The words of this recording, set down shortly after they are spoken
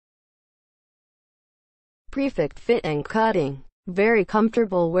Perfect fit and cutting. Very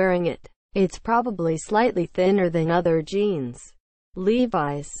comfortable wearing it. It's probably slightly thinner than other jeans.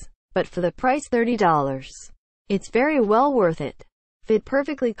 Levi's. But for the price $30, it's very well worth it. Fit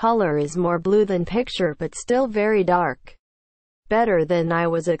perfectly. Color is more blue than picture but still very dark. Better than I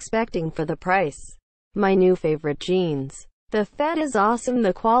was expecting for the price. My new favorite jeans. The fit is awesome,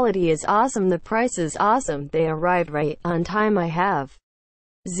 the quality is awesome, the price is awesome, they arrived right on time. I have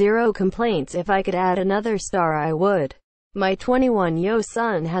zero complaints. If I could add another star I would. My 21-year-old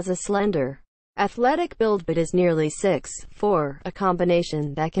son has a slender, athletic build but is nearly 6'4", a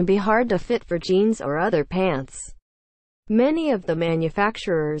combination that can be hard to fit for jeans or other pants. Many of the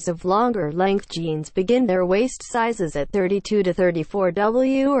manufacturers of longer length jeans begin their waist sizes at 32 to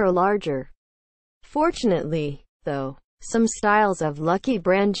 34W or larger. Fortunately, though, some styles of Lucky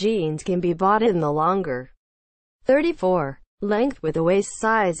brand jeans can be bought in the longer 34 length with a waist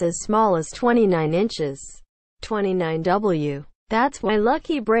size as small as 29 inches, 29W. That's why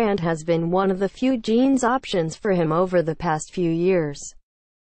Lucky brand has been one of the few jeans options for him over the past few years.